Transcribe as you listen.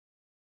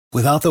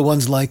Without the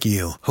ones like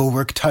you, who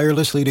work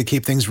tirelessly to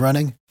keep things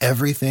running,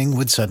 everything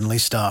would suddenly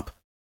stop.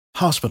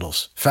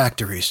 Hospitals,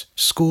 factories,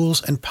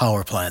 schools, and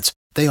power plants,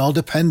 they all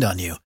depend on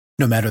you.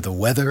 No matter the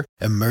weather,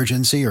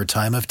 emergency, or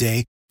time of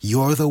day,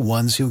 you're the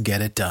ones who get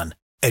it done.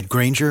 At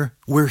Grainger,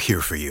 we're here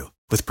for you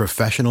with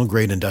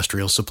professional-grade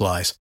industrial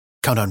supplies.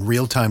 Count on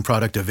real-time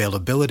product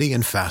availability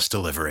and fast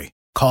delivery.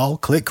 Call,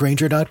 click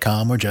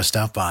Grainger.com, or just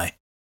stop by.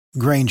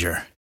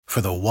 Grainger, for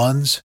the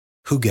ones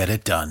who get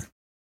it done.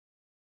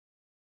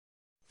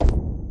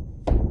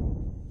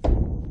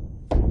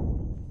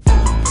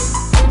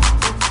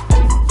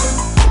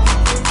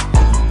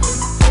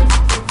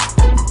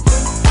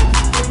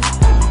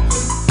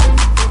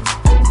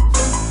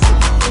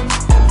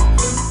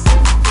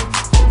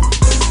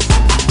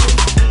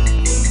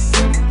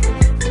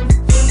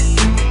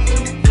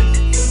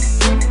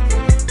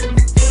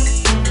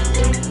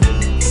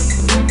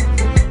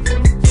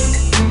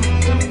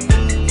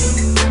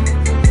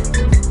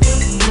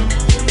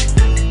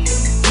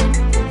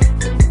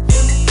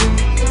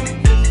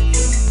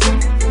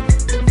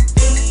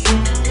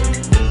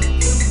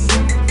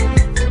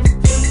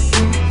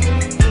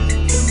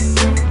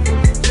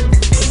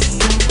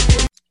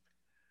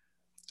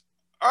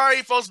 All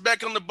right, folks,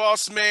 back on the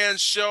Boss Man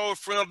Show.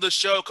 Friend of the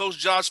show, Coach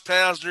Josh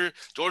Pastner,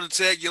 Georgia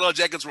Tech Yellow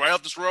Jackets, right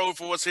up this road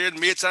for us here in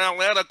Midtown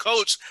Atlanta.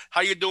 Coach,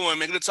 how you doing,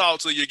 man? Good to talk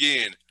to you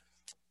again.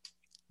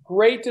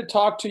 Great to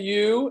talk to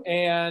you,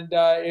 and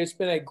it's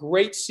been a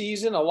great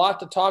season, a lot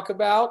to talk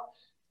about,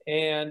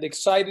 and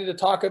excited to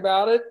talk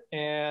about it.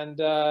 And,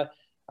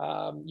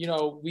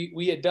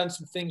 we had done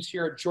some things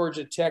here at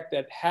Georgia Tech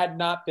that had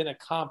not been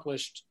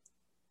accomplished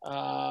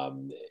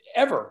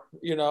ever,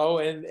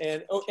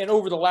 and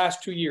over the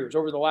last 2 years,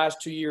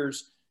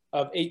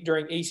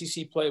 during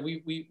ACC play,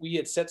 we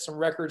had set some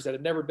records that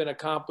had never been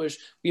accomplished.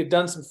 We have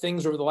done some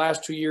things over the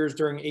last 2 years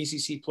during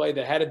ACC play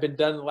that hadn't been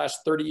done in the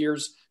last 30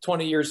 years,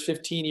 20 years,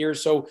 15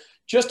 years. So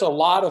just a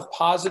lot of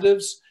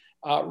positives.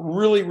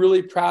 Really,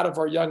 really proud of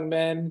our young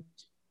men.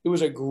 It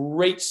was a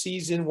great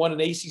season, won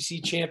an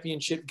ACC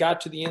championship,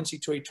 got to the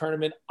NCAA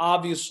tournament.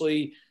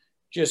 Obviously,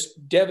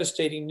 just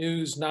devastating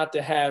news not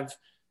to have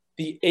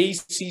the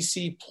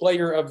ACC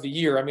Player of the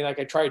Year. I mean, like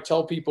I try to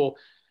tell people,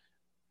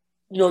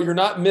 you're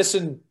not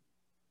missing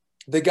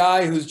the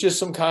guy who's just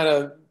some kind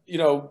of,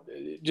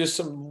 just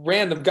some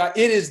random guy.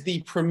 It is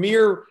the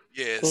premier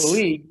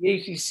league, the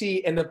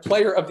ACC, and the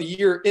Player of the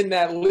Year in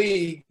that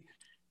league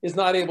is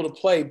not able to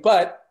play.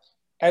 But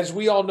as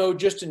we all know,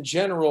 just in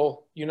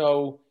general,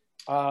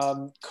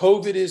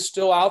 COVID is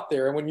still out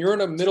there. And when you're in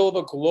the middle of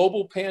a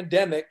global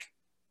pandemic,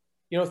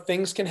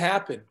 things can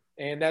happen.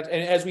 And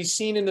as we've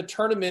seen in the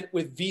tournament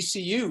with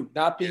VCU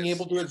not being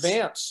able to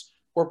advance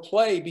or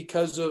play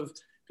because of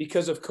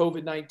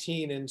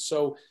COVID-19. And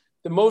so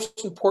the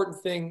most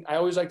important thing I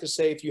always like to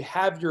say, if you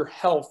have your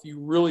health, you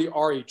really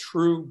are a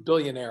true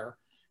billionaire.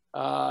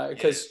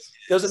 Because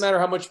it doesn't matter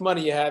how much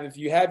money you have. If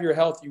you have your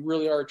health, you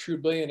really are a true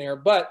billionaire.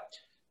 But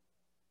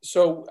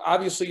so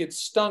obviously it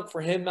stunk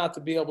for him not to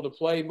be able to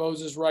play,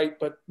 Moses, right?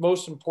 But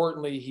most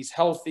importantly, he's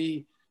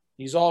healthy.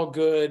 He's all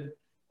good.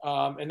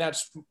 And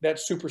that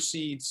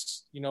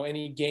supersedes,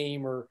 any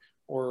game or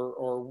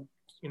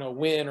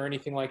win or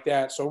anything like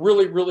that. So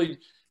really, really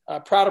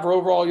proud of our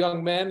overall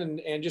young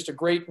men and just a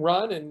great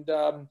run and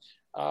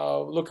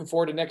looking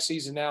forward to next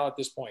season now at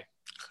this point.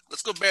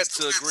 Let's go back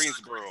to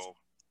Greensboro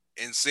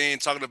and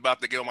talking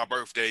about the game on my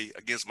birthday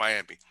against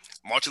Miami.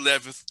 March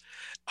 11th,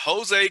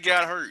 Jose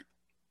got hurt,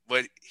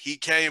 but he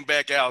came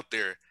back out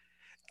there.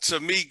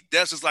 To me,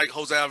 that's just like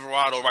Jose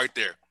Alvarado right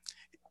there.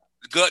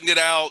 Gutting it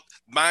out,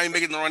 mind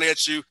making the run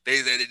at you.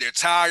 They're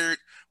tired,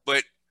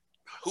 but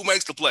who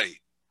makes the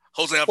play?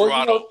 Jose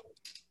Alvarado.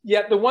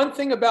 Well, the one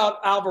thing about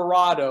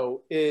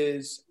Alvarado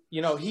is,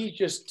 he's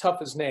just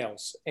tough as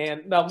nails.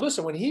 And now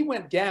listen, when he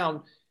went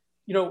down,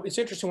 it's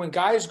interesting when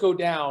guys go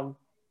down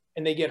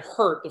and they get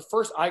hurt. The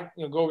first I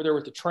go over there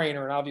with the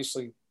trainer, and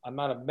obviously I'm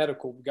not a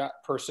medical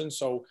person,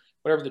 so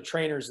whatever the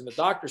trainers and the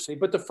doctors say.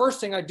 But the first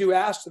thing I do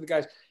ask to the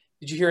guys,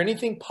 did you hear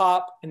anything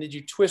pop, and did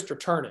you twist or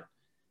turn it?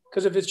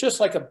 Because if it's just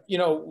like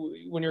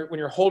when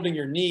you're holding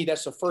your knee,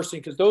 that's the first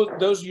thing. Because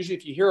those usually,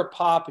 if you hear a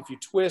pop, if you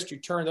twist, you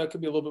turn, that could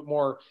be a little bit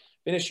more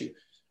an issue.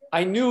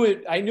 I knew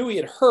he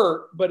had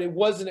hurt, but it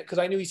wasn't because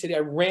I knew he said I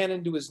ran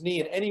into his knee.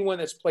 And anyone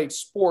that's played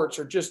sports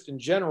or just in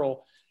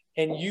general,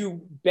 and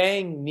you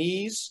bang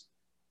knees,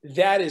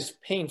 that is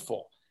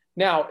painful.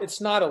 Now it's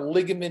not a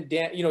ligament,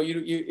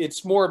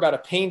 it's more about a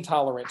pain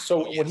tolerance.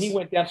 So when he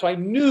went down, so I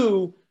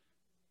knew.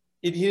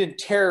 He didn't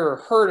tear or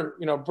hurt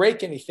or,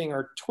 break anything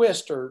or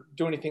twist or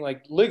do anything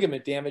like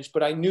ligament damage,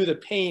 but I knew the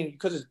pain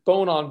because it's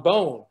bone on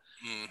bone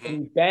and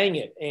you bang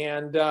it.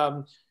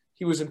 And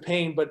he was in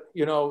pain, but,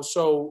 it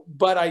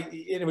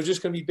was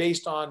just going to be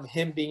based on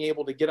him being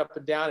able to get up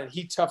and down, and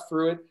he toughed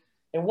through it.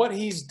 And what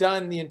he's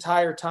done the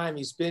entire time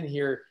he's been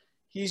here,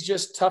 he's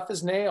just tough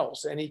as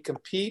nails and he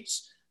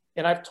competes.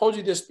 And I've told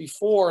you this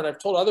before, and I've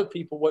told other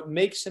people what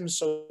makes him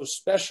so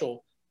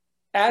special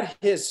at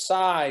his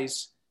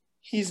size.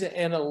 He's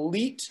an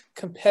elite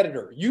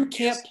competitor. You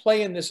can't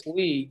play in this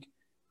league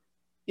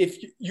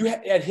if you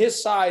at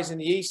his size in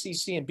the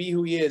ACC and be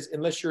who he is,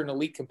 unless you're an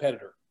elite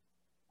competitor.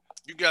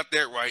 You got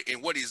that right.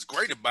 And what is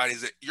great about it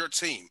is that your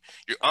team,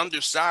 you're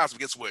undersized,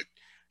 but guess what?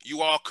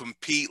 You all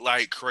compete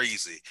like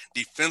crazy,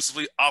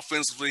 defensively,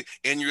 offensively,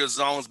 in your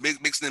zones,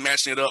 mixing and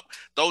matching it up.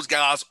 Those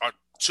guys are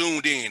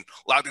tuned in,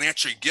 locked in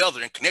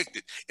together and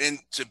connected. And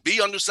to be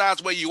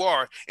undersized the way you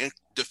are and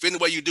defend the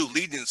way you do,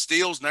 leading in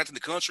steals, ninth in the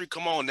country,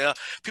 come on now.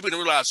 People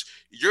didn't realize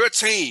your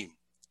team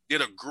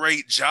did a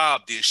great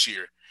job this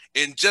year.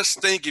 And just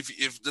think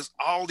if there's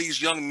all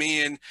these young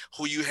men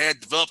who you had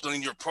developed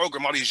in your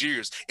program all these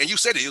years, and you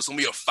said it was going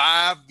to be a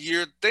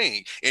 5-year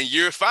thing. In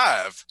year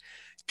 5,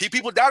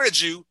 people doubted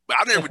you, but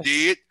I never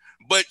did.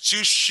 But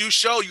you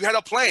showed you had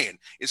a plan.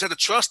 You had to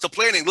trust the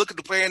plan and look at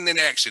the plan in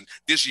action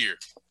this year.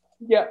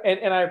 Yeah,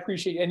 and I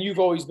appreciate it. And you've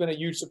always been a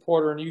huge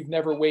supporter, and you've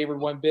never wavered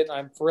one bit. And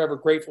I'm forever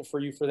grateful for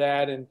you for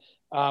that. And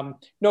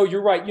no,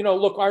 you're right.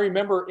 Look, I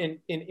remember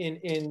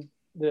in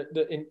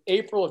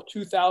April of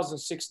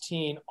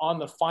 2016 on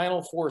the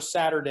Final Four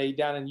Saturday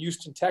down in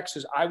Houston,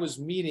 Texas, I was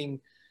meeting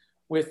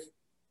with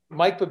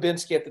Mike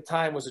Babinski at the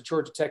time, was a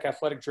Georgia Tech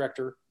athletic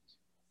director,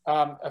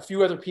 a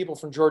few other people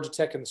from Georgia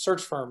Tech and the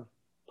search firm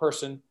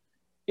person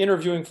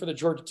interviewing for the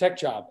Georgia Tech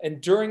job. And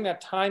during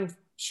that time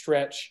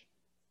stretch,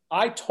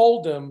 I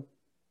told them,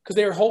 because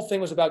their whole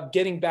thing was about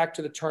getting back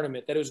to the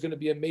tournament, that it was going to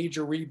be a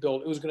major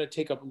rebuild. It was going to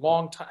take a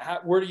long time.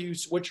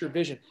 What's your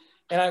vision?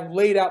 And I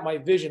laid out my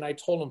vision. I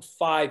told them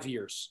 5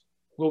 years,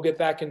 we'll get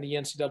back in the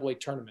NCAA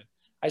tournament.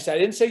 I said, I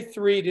didn't say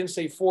 3, I didn't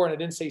say 4, and I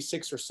didn't say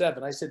 6 or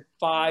 7. I said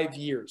 5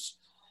 years.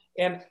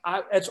 And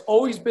it's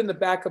always been the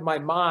back of my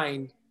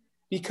mind,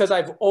 because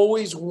I've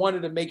always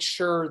wanted to make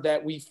sure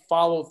that we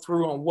follow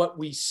through on what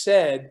we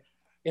said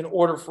in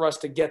order for us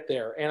to get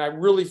there. And I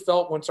really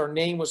felt once our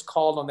name was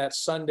called on that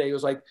Sunday, it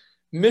was like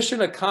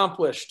mission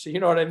accomplished. You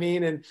know what I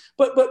mean? And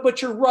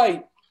but you're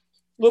right.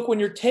 Look, when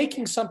you're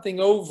taking something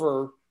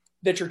over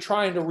that you're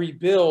trying to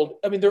rebuild,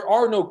 I mean, there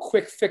are no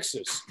quick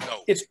fixes.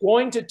 No. It's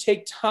going to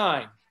take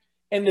time.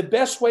 And the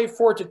best way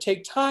for it to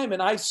take time,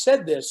 and I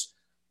said this,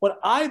 what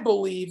I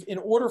believe in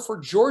order for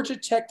Georgia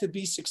Tech to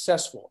be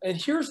successful, and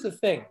here's the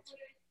thing,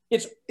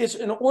 it's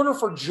in order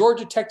for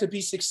Georgia Tech to be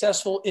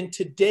successful in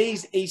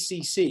today's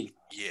ACC.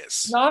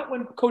 Yes. Not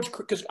when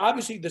because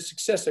obviously the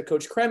success that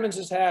Coach Cremins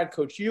has had,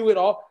 Coach Hewitt,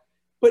 all,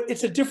 but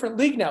it's a different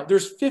league now.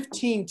 There's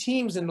 15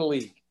 teams in the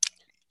league.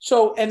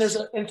 So, and it's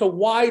a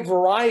wide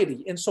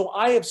variety. And so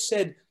I have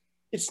said,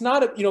 it's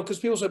not because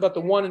people say about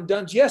the one and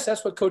dones. Yes,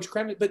 that's what Coach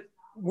Cremins, but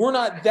we're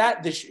not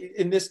that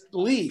in this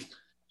league.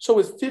 So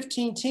with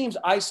 15 teams,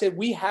 I said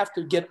we have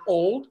to get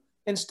old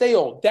and stay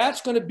old.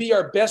 That's going to be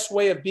our best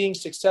way of being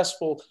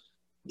successful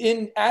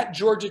at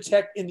Georgia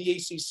Tech in the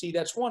ACC.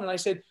 That's one. And I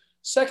said,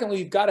 secondly,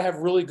 you've got to have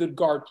really good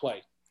guard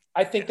play.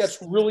 I think that's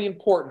really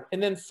important.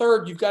 And then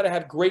third, you've got to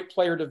have great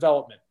player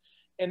development.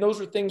 And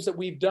those are things that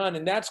we've done.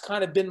 And that's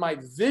kind of been my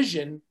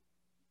vision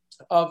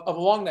of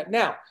along that.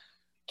 Now,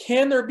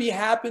 can there be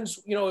happens,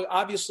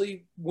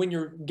 obviously when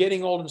you're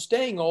getting old and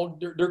staying old,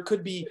 there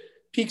could be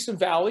peaks and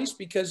valleys,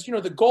 because,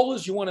 the goal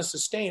is you want to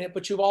sustain it,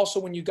 but you've also,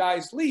 when you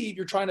guys leave,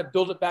 you're trying to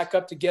build it back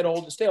up to get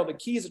old and stay old. The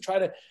key is to try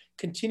to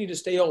continue to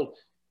stay old.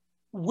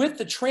 With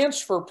the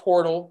transfer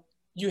portal,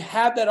 you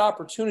have that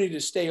opportunity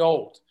to stay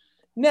old.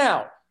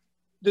 Now,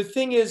 the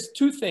thing is,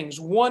 two things.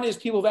 One is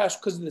people have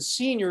asked, because of the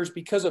seniors,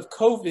 because of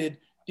COVID,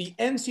 the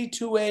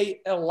NC2A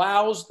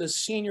allows the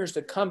seniors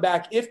to come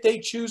back if they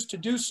choose to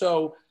do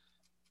so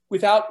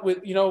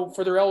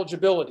for their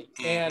eligibility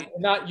and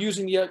not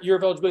using the year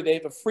of eligibility. They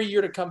have a free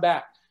year to come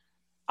back.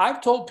 I've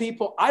told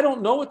people, I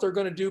don't know what they're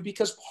going to do,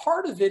 because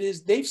part of it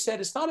is they've said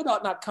it's not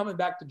about not coming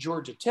back to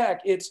Georgia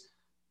Tech. It's,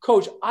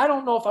 Coach, I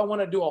don't know if I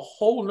want to do a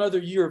whole nother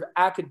year of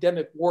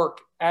academic work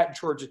at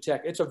Georgia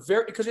Tech.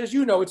 Because as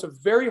you know, it's a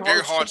very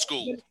hard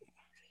school.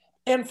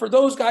 And for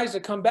those guys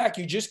that come back,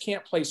 you just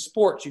can't play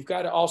sports. You've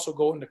got to also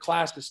go into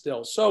classes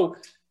still. So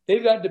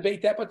they've got to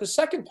debate that. But the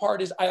second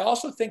part is, I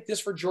also think this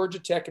for Georgia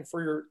Tech and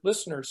for your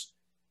listeners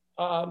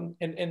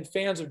and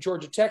fans of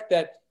Georgia Tech,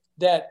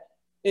 that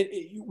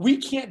we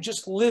can't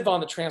just live on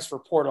the transfer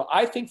portal.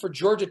 I think for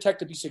Georgia Tech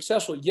to be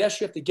successful,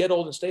 yes, you have to get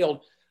old and stay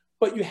old,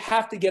 but you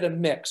have to get a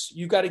mix.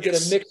 You got to get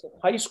a mix of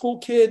high school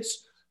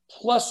kids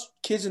plus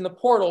kids in the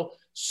portal.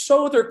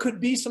 So there could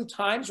be some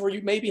times where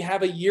you maybe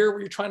have a year where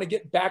you're trying to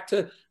get back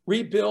to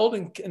rebuild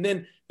and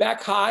then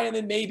back high. And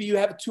then maybe you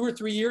have 2 or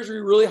 3 years where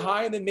you're really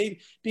high. And then maybe,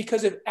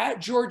 because if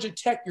at Georgia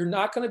Tech, you're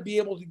not going to be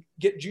able to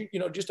get,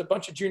 just a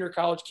bunch of junior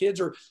college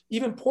kids or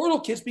even portal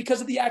kids because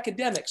of the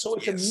academics. So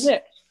it's a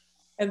mix.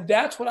 And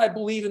that's what I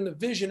believe in the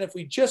vision. If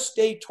we just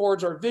stay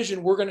towards our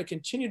vision, we're going to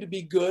continue to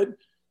be good.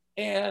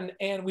 And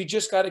we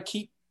just got to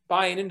keep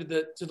buying into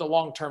the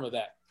long term of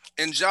that.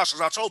 And Josh,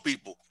 as I told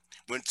people,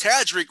 when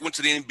Tadrick went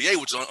to the NBA,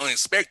 which was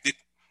unexpected,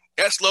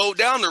 that slowed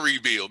down the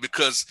rebuild,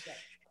 because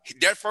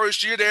that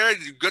first year there,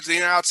 he got to the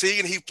NIT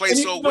and he played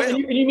well. And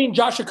you mean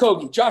Josh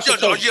Okogie? Josh.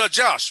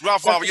 My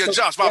fault.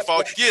 Josh, my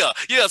fault. Yeah.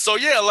 So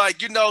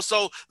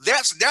so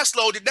that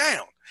slowed it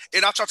down.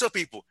 And I try to tell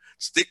people,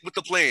 stick with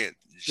the plan.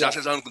 Josh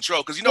has it under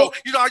control because you know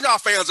how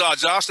fans are,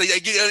 Josh. They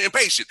get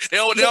impatient. They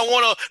don't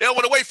want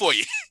to wait for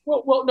you.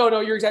 Well,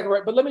 no, you're exactly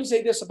right. But let me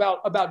say this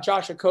about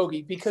Josh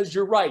Okogie, because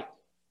you're right.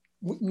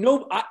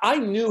 No, I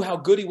knew how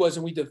good he was,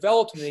 and we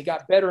developed him, and he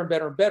got better and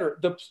better and better.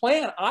 The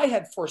plan, I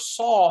had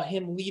foresaw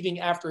him leaving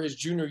after his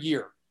junior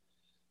year.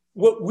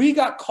 What we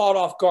got caught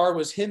off guard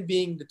was him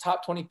being the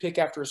top 20 pick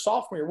after his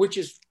sophomore year, which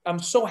is, I'm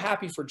so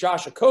happy for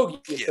Josh Okogie.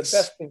 It's the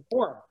best thing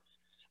for him.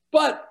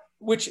 But,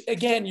 which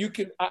again, you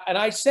can, and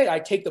I say I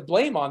take the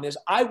blame on this.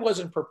 I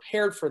wasn't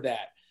prepared for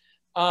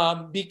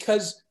that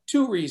because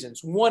two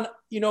reasons. One,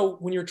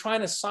 when you're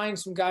trying to sign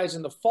some guys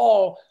in the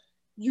fall,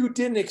 you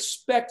didn't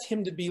expect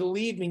him to be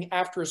leaving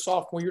after his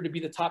sophomore year to be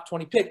the top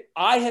 20 pick.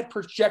 I had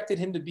projected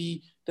him to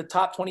be the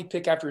top 20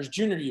 pick after his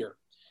junior year.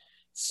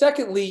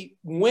 Secondly,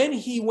 when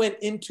he went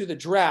into the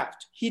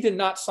draft, he did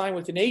not sign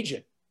with an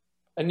agent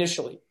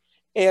initially.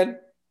 And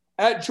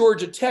at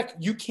Georgia Tech,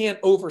 you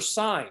can't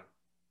oversign.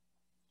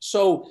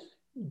 So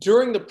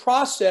during the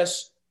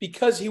process,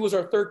 because he was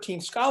our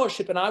 13th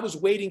scholarship and I was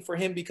waiting for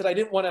him because I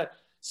didn't want to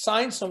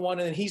sign someone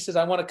and then he says,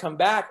 I want to come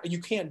back. You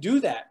can't do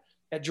that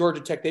at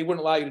Georgia Tech. They wouldn't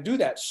allow you to do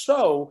that.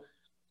 So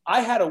I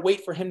had to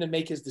wait for him to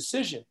make his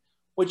decision,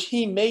 which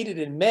he made it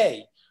in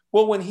May.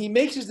 Well, when he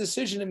makes his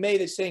decision in May,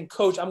 they're saying,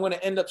 Coach, I'm going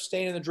to end up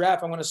staying in the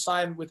draft. I'm going to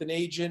sign with an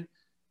agent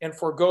and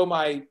forego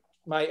my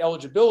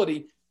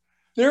eligibility.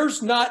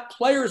 There's not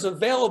players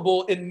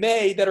available in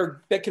May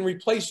that can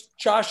replace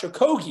Josh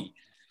Okogie.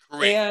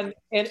 And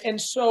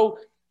so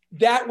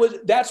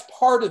that's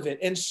part of it.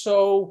 And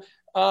so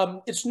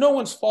it's no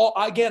one's fault.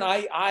 Again,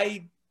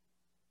 and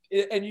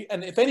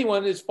if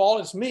anyone is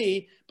fault, it's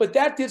me. But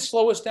that did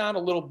slow us down a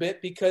little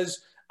bit because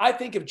I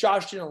think if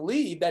Josh didn't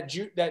leave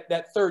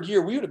that third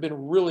year, we would have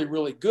been really,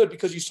 really good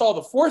because you saw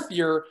the fourth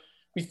year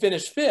we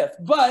finished fifth.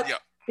 But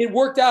it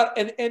worked out.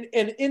 And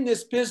in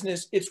this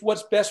business, it's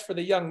what's best for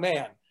the young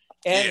man.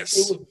 And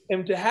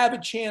and to have a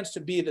chance to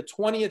be the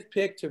 20th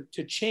pick,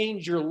 to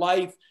change your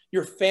life,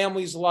 your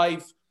family's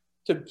life,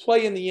 to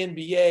play in the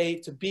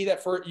NBA, to be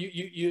that for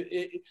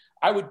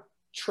I would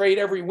trade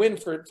every win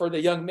for the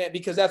young man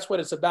because that's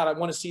what it's about. I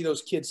want to see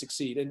those kids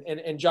succeed.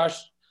 And Josh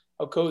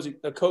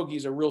Okogie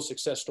is a real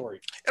success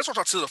story. That's what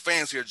I talk to the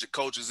fans here,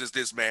 coaches, is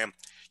this, man.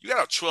 You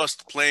got to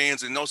trust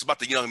plans and know it's about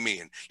the young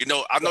men.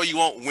 I know you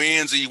want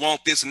wins and you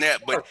want this and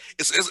that, but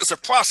it's a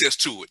process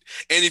to it.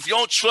 And if you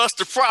don't trust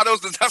the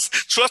process,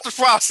 trust the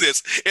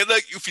process. And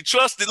look, if you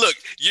trust it, look,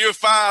 year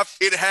 5,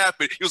 it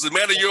happened. It was a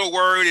matter of your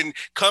word. And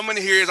coming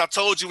here, as I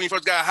told you when you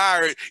first got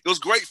hired, it was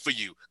great for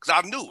you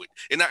because I knew it.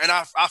 And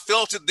I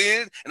felt it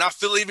then, and I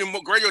feel even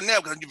more greater now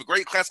because you have a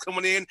great class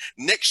coming in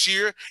next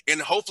year. And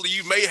hopefully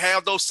you may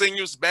have those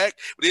seniors back.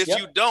 But if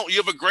you don't,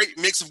 you have a great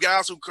mix of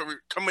guys who are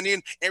coming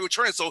in and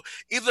returning. So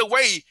either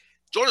way,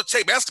 Georgia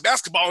Tech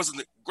basketball is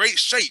in great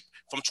shape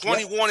from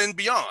 21 and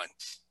beyond.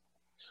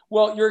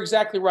 Well, you're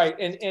exactly right.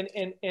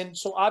 And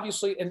so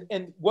obviously,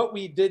 and what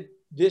we did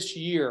this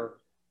year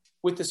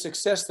with the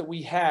success that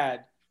we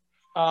had,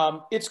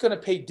 it's going to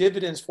pay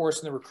dividends for us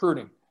in the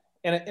recruiting.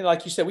 And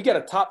like you said, we got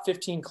a top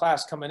 15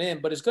 class coming in,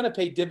 but it's going to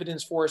pay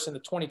dividends for us in the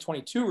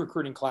 2022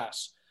 recruiting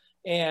class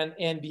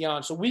and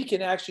beyond. So we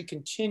can actually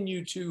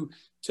continue to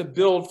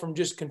build from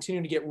just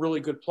continuing to get really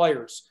good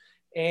players.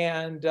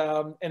 And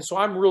so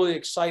I'm really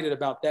excited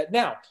about that.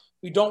 Now,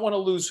 we don't want to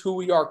lose who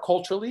we are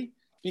culturally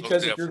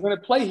because if you're going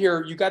to play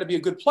here, you got to be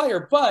a good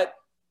player,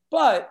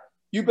 but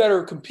you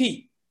better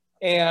compete.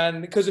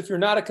 And because if you're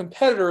not a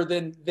competitor,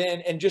 then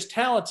and just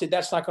talented,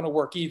 that's not going to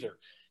work either.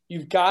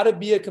 You've got to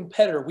be a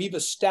competitor. We've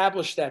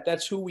established that.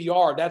 That's who we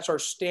are. That's our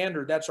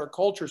standard. That's our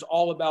culture. Is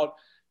all about,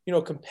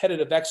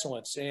 competitive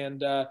excellence.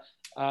 And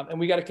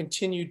we got to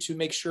continue to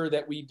make sure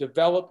that we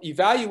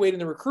evaluate in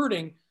the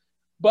recruiting,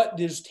 but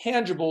there's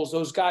tangibles,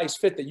 those guys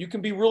fit that. You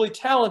can be really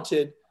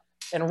talented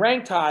and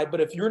ranked high,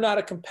 but if you're not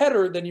a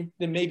competitor, then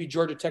maybe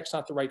Georgia Tech's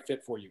not the right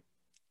fit for you.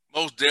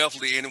 Most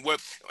definitely. And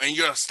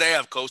you're a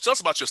staff coach. Tell us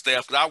about your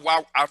staff, because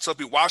I tell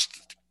people, watch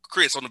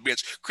Chris on the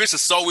bench. Chris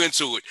is so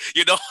into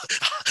it.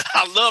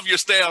 I love your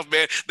staff,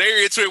 man.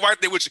 They're into it right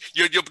there with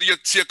you.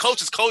 Your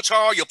coaches coach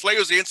hard. Your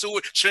players are into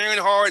it, cheering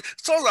hard.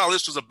 Tell our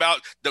listeners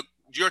about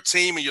your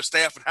team and your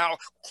staff and how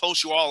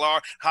close you all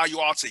are, how you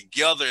all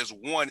together as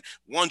one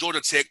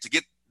Georgia Tech to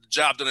get the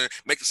job done and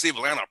make the city of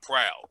Atlanta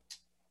proud.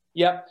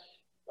 Yep.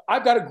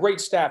 I've got a great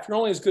staff. You're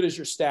only as good as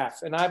your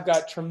staff. And I've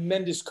got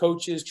tremendous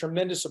coaches,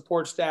 tremendous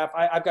support staff.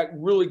 I've got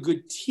really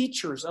good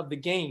teachers of the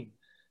game.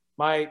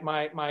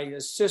 My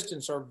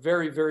assistants are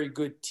very, very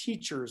good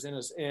teachers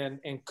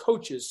and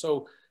coaches.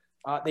 So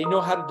they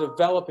know how to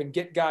develop and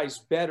get guys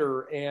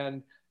better.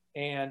 And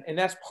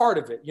that's part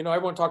of it.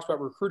 Everyone talks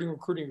about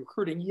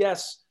recruiting.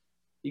 Yes,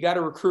 you got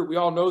to recruit. We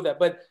all know that.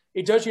 But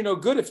it does you no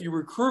good if you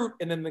recruit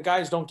and then the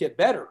guys don't get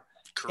better.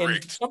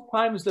 Correct. And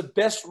sometimes the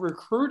best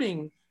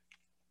recruiting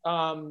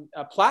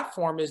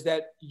platform is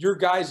that your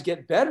guys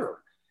get better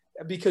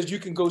because you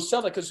can go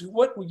sell it. Because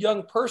what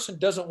young person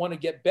doesn't want to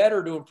get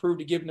better to improve,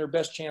 to give them their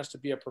best chance to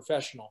be a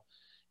professional?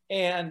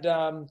 And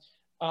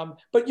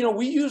But,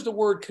 we use the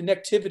word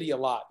connectivity a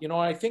lot, and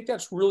I think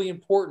that's really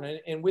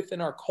important. And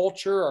within our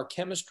culture, our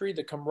chemistry,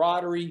 the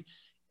camaraderie,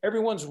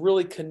 everyone's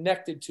really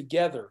connected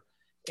together.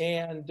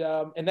 And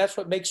that's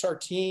what makes our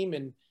team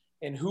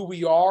and who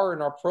we are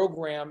and our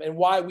program and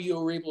why we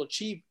were able to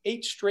achieve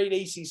 8 straight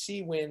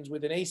ACC wins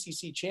with an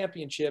ACC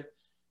championship.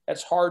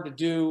 That's hard to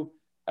do.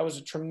 That was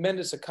a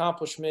tremendous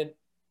accomplishment.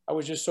 I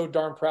was just so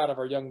darn proud of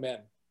our young men.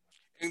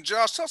 And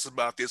Josh, tell us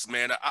about this,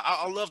 man.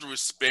 I love the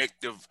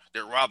respect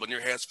that Rob Lanier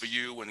has for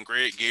you and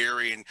Greg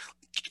Gary and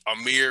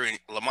Amir and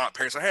Lamont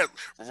Paris. I had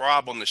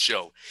Rob on the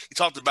show. He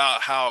talked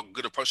about how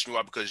good a person you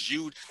are because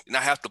you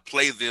now have to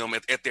play them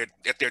at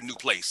their new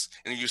place,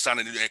 and you sign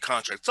a new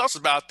contract. Tell us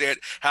about that.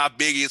 How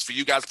big it is for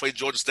you guys to play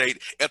Georgia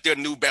State at their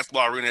new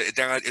basketball arena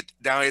down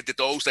at the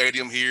old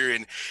stadium here,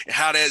 and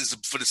how that is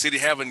for the city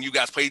having you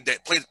guys play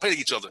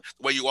each other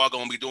the way you are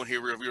going to be doing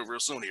here real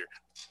soon here.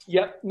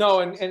 Yep. No,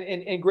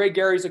 and Greg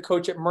Gary's a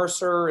coach at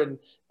Mercer, and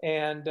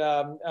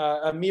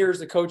Amir's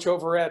the coach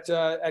over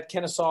at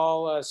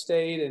Kennesaw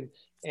State,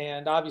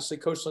 and obviously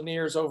Coach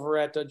Lanier's over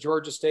at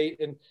Georgia State,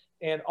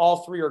 and all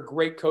three are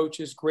great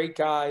coaches, great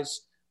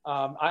guys.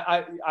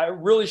 I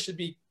really should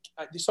be.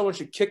 Someone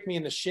should kick me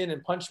in the shin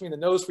and punch me in the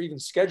nose for even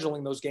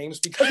scheduling those games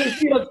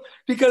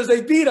because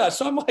they beat us.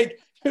 So I'm like,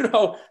 and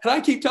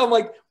I keep telling them,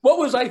 like, what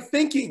was I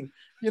thinking?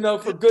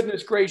 For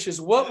goodness gracious,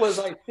 what was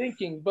I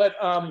thinking? But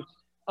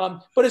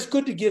it's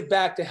good to give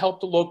back to help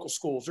the local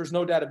schools. There's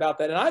no doubt about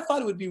that. And I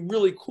thought it would be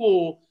really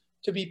cool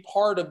to be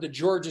part of the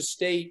Georgia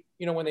State,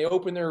 when they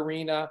open their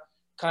arena,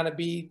 kind of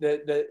be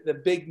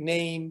the big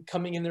name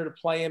coming in there to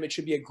play them. It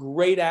should be a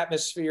great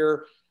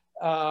atmosphere.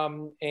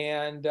 And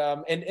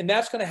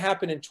that's going to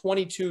happen in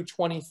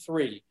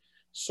 22-23.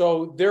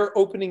 So they're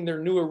opening their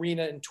new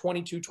arena in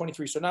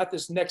 22-23. So not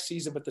this next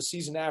season, but the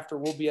season after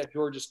we'll be at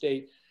Georgia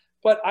State.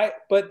 But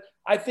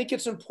I think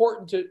it's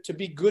important to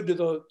be good to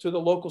the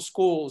local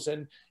schools.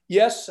 And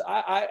yes,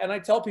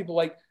 I tell people,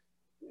 like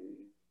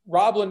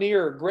Rob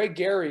Lanier, Greg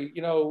Gary,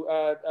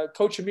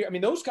 Coach Amir. I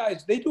mean, those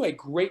guys, they do a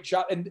great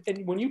job. And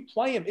when you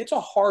play them, it's a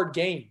hard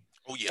game.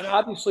 Oh yeah. And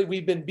obviously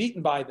we've been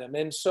beaten by them.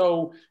 And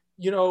so,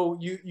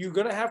 you're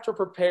going to have to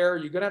prepare.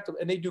 You're going to have to,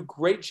 and they do a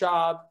great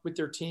job with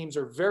their teams.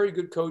 They're very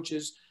good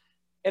coaches,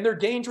 and they're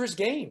dangerous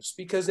games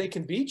because they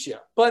can beat you.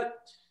 But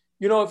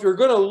if you're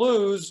going to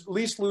lose, at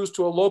least lose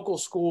to a local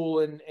school,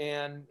 and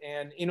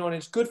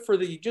it's good for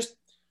just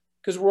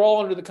because we're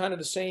all under the kind of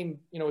the same,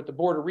 with the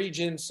Board of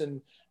Regents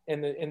and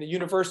the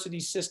university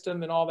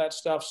system and all that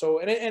stuff. So,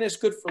 and it's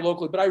good for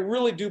locally, but I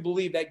really do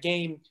believe that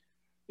game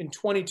in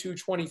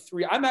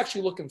 22-23, I'm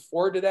actually looking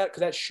forward to that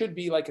because that should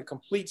be like a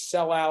complete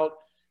sellout,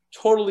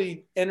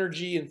 totally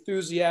energy,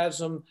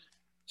 enthusiasm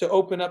to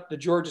open up the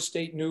Georgia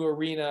State new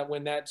arena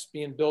when that's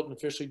being built and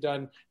officially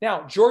done.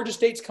 Now, Georgia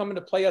State's coming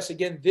to play us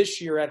again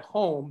this year at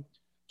home,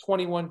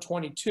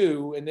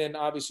 21-22, and then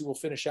obviously we'll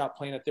finish out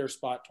playing at their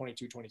spot,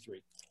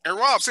 22-23. And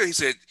Rob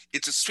said,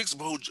 it just speaks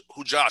about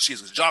who Josh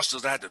is. Josh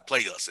doesn't have to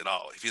play us at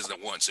all if he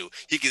doesn't want to.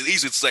 He can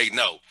easily say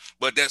no,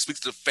 but that speaks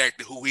to the fact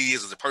that who he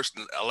is as a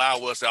person, allow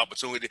us the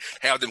opportunity to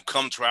have them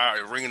come to our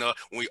arena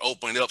when we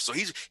open it up. So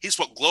he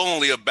spoke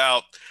glowingly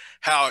about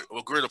how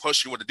a great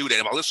person you want to do that.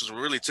 And my listeners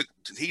really took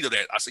heed of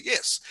that. I said,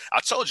 yes. I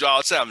told you all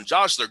the time,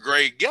 Josh is a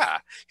great guy.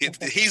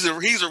 He's a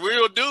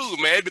real dude,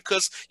 man,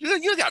 because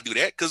you got to do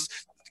that because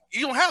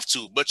you don't have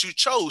to, but you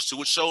chose to,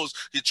 which shows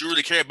that you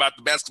really care about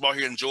the basketball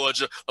here in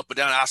Georgia, up and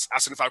down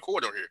I-75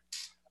 corridor here.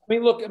 I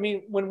mean, look,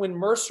 when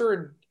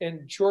Mercer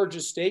and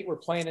Georgia State were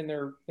playing in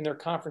their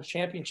conference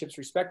championships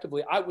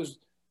respectively,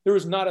 there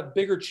was not a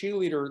bigger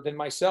cheerleader than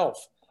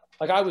myself.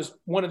 Like I was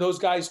one of those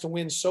guys to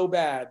win so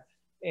bad.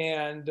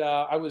 And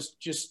I was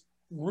just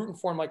rooting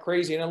for them like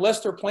crazy. And unless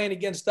they're playing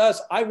against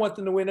us, I want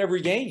them to win every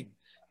game.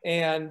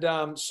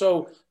 And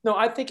so, no,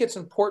 I think it's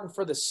important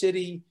for the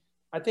city.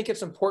 I think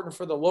it's important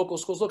for the local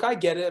schools. Look, I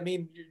get it. I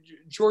mean,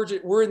 Georgia,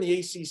 we're in the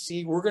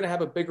ACC. We're going to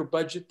have a bigger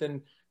budget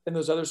than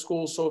those other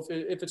schools. So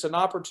if it's an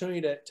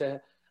opportunity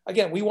to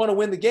again, we want to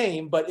win the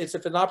game, but if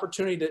it's an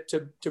opportunity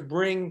to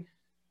bring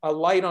a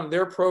light on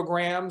their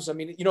programs. I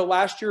mean,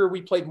 last year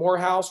we played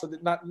Morehouse,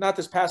 not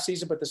this past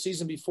season, but the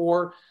season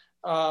before.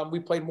 We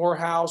played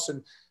Morehouse,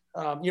 and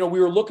we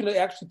were looking to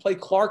actually play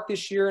Clark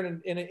this year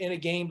in a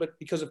game, but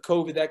because of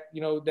COVID,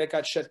 that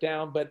got shut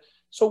down. But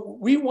so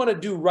we want to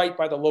do right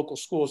by the local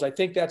schools. I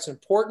think that's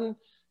important.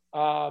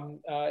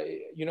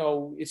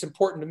 It's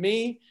important to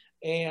me.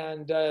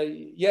 And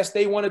yes,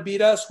 they want to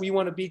beat us. We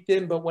want to beat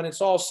them. But when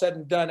it's all said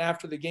and done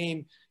after the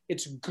game,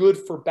 it's good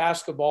for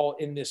basketball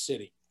in this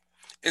city.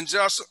 And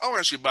Josh, I want to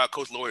ask you about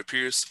Coach Lloyd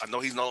Pierce. I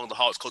know he's known the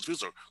Hawks coach.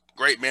 He's a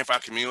great man for our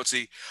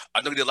community.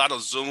 I know he did a lot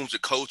of Zooms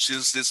with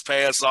coaches this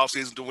past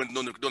offseason during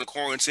the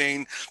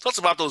quarantine. Talk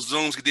about those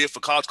Zooms he did for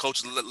college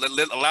coaches,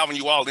 allowing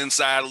you all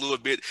inside a little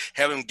bit,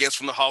 having guests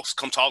from the Hawks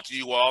come talk to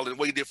you all, and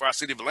what he did for our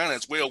city of Atlanta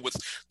as well with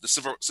the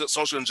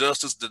social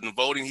injustice, the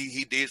voting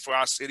he did for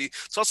our city.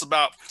 Tell us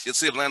about the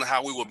city of Atlanta,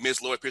 how we will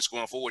miss Lloyd Pierce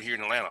going forward here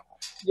in Atlanta.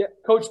 Yeah,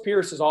 Coach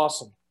Pierce is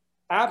awesome.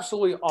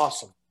 Absolutely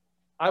awesome.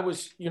 I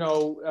was,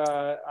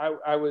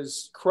 I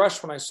was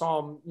crushed when I saw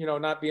him,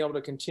 not being able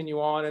to continue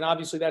on. And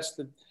obviously that's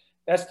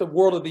the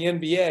world of the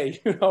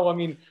NBA. I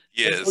mean,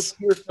 Yes. Coach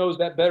Pierce knows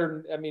that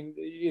better. I mean,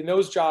 in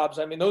those jobs,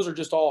 those are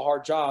just all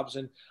hard jobs.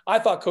 And I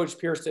thought Coach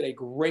Pierce did a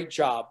great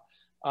job.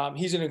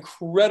 He's an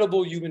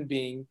incredible human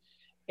being.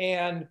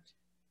 And,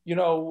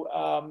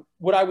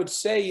 what I would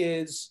say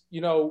is,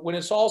 when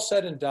it's all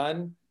said and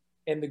done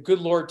and the good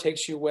Lord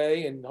takes you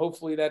away, and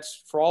hopefully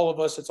that's for all of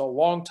us, it's a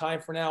long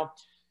time for now.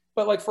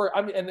 But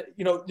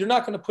you're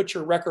not going to put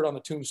your record on the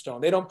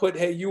tombstone. They don't put,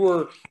 hey,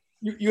 you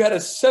had a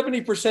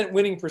 70%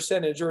 winning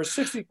percentage or a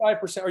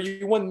 65%, or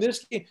you won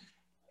this game.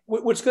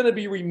 What's going to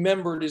be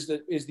remembered is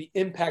the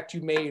impact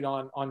you made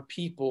on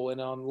people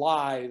and on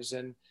lives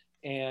and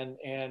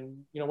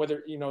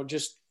whether,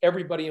 just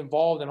everybody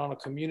involved and on a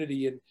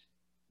community. And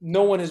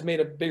no one has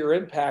made a bigger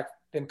impact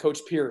than Coach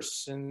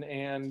Pierce and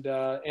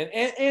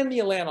the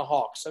Atlanta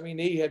Hawks. I mean,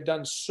 they have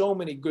done so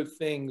many good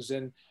things,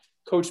 and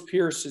Coach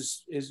Pierce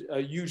is a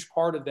huge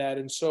part of that.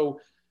 And so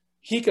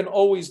he can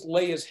always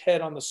lay his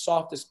head on the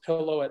softest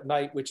pillow at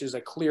night, which is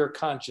a clear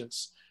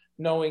conscience,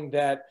 knowing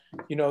that,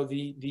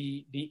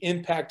 the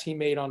impact he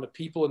made on the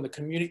people in the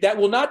community that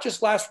will not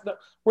just last.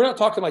 We're not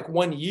talking like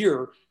 1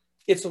 year.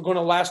 It's going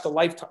to last a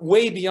lifetime,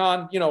 way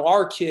beyond,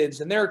 our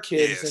kids and their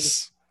kids.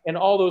 Yes. and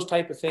all those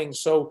type of things.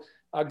 So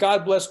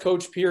God bless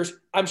Coach Pierce.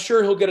 I'm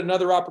sure he'll get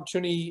another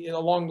opportunity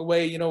along the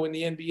way, in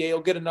the NBA.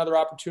 He'll get another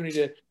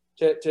opportunity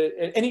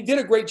and he did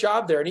a great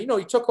job there. And,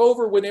 he took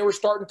over when they were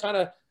starting kind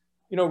of,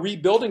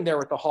 rebuilding there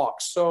with the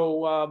Hawks.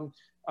 So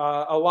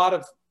a lot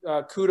of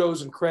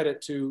kudos and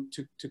credit to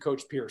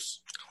Coach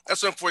Pierce.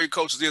 That's something for you,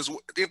 coaches.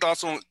 Any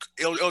thoughts on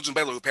Elgin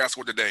Baylor, who passed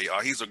away today?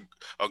 He's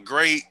a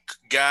great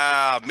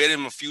guy. I've met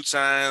him a few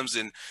times,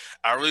 and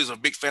I really was a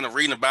big fan of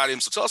reading about him.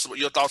 So tell us about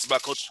your thoughts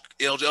about Coach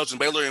Elgin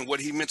Baylor and what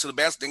he meant to the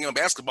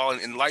basketball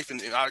and life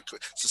and our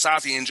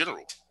society in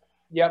general.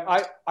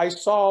 Yeah, I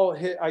saw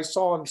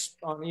on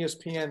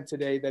ESPN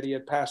today that he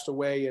had passed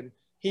away, and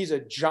he's a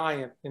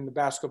giant in the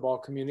basketball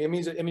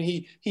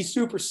community. He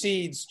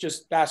supersedes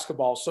just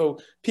basketball. So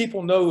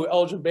people know who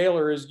Elgin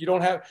Baylor is. You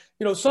don't have,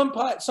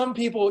 some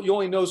people, you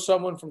only know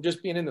someone from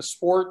just being in the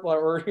sport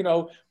or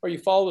you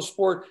follow the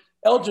sport.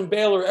 Elgin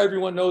Baylor,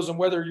 everyone knows him,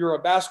 whether you're a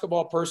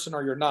basketball person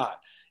or you're not.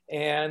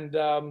 And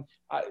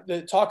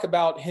the talk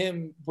about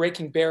him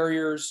breaking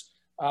barriers,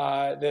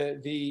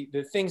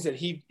 the things that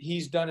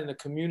he's done in the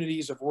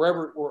communities of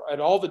wherever, or at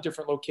all the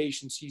different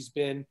locations he's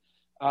been,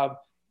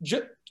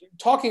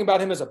 talking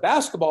about him as a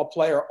basketball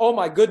player. Oh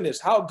my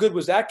goodness, how good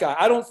was that guy?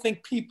 I don't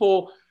think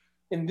people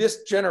in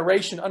this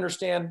generation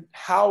understand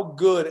how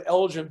good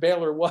Elgin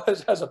Baylor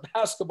was as a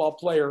basketball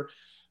player.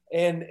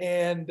 And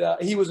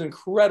he was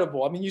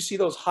incredible. I mean, you see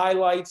those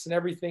highlights and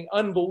everything,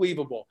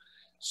 unbelievable.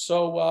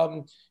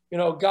 So,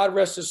 God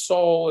rest his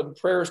soul, and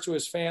prayers to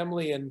his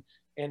family. And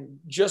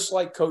just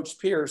like Coach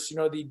Pierce,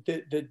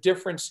 the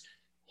difference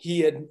he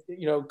had,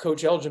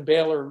 Coach Elgin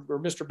Baylor or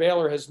Mr.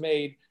 Baylor has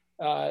made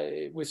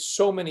with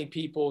so many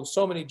people and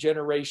so many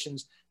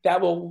generations,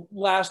 that will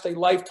last a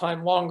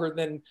lifetime longer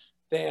than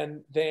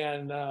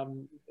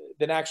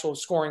actual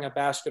scoring a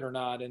basket or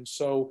not. And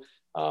so,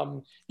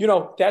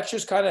 that's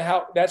just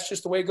that's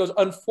just the way it goes.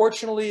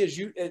 Unfortunately,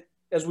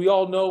 as we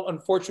all know,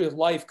 unfortunately with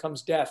life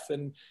comes death.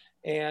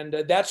 And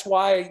that's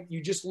why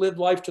you just live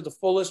life to the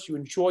fullest. You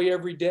enjoy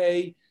every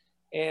day,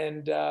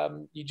 and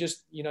you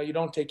just, you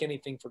don't take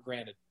anything for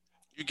granted.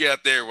 You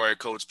got that right,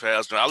 Coach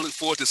Pastor. I look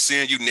forward to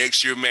seeing you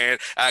next year, man.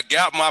 I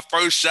got my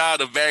first shot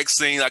of the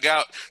vaccine. I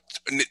got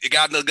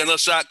another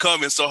shot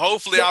coming. So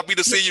hopefully I'll be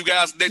to see you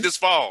guys this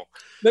fall.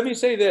 Let me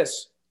say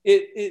this.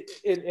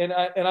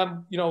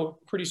 I'm,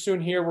 pretty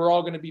soon here, we're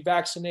all going to be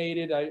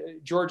vaccinated.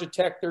 Georgia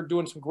Tech, they're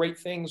doing some great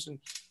things, and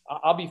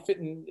I'll be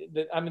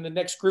I'm in the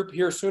next group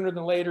here sooner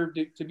than later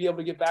to be able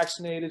to get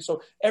vaccinated.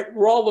 So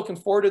we're all looking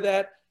forward to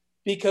that,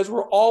 because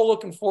we're all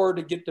looking forward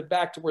to get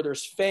back to where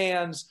there's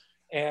fans,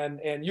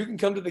 and you can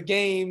come to the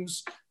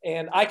games,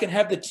 and I can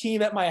have the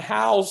team at my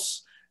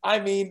house. I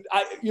mean,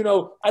 I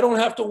don't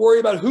have to worry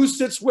about who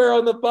sits where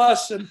on the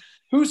bus and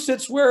who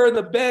sits where on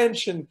the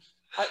bench, and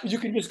you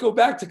can just go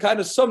back to kind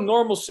of some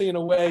normalcy in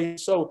a way.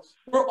 So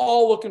we're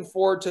all looking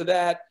forward to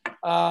that.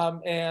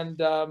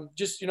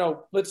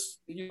 Let's,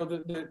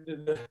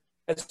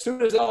 as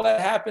soon as all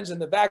that happens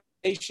and the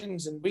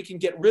vaccinations and we can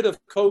get rid of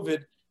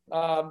COVID,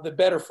 the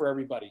better for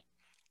everybody.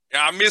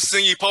 Yeah, I miss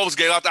seeing you post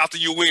game after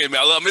you win, man.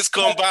 I miss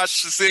coming by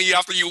seeing you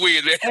after you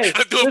win, man. Hey,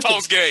 do a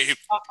post game.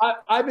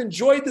 I've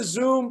enjoyed the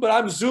Zoom, but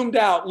I'm zoomed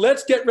out.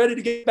 Let's get ready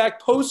to get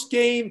back post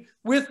game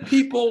with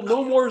people.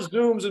 No more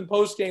Zooms and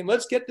post game.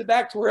 Let's get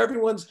back to where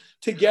everyone's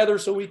together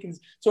so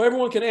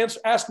everyone can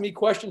ask me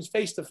questions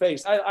face to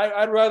face.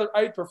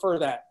 I'd prefer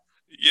that.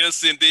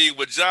 Yes, indeed.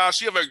 Well,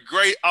 Josh, you have a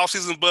great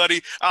offseason,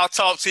 buddy. I'll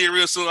talk to you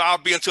real soon. I'll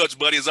be in touch,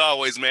 buddy, as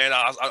always, man.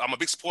 I'm a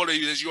big supporter of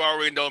you, as you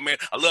already know, man.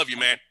 I love you,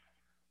 man.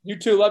 You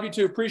too. Love you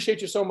too.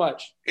 Appreciate you so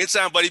much.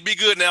 Anytime, buddy. Be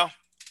good now.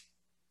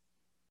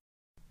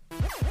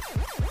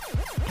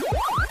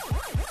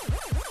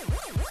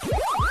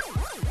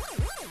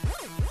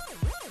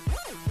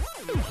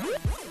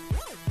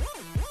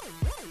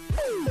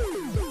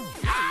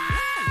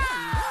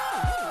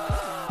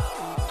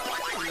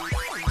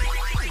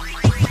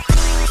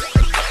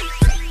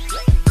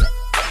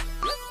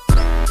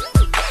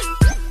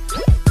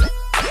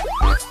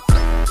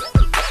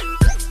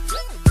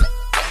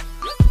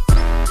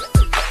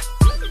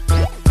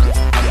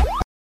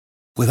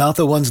 Without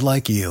the ones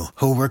like you,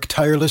 who work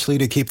tirelessly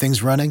to keep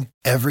things running,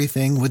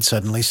 everything would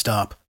suddenly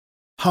stop.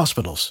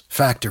 Hospitals,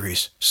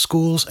 factories,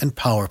 schools, and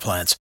power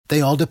plants, they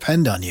all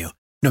depend on you.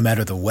 No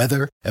matter the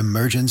weather,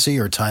 emergency,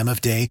 or time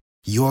of day,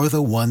 you're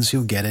the ones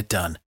who get it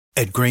done.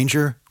 At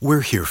Grainger,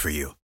 we're here for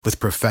you with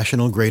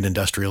professional-grade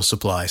industrial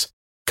supplies.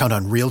 Count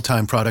on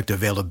real-time product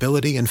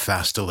availability and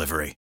fast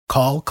delivery.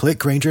 Call, click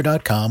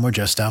Grainger.com, or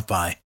just stop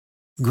by.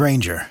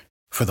 Grainger,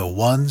 for the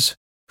ones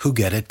who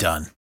get it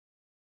done.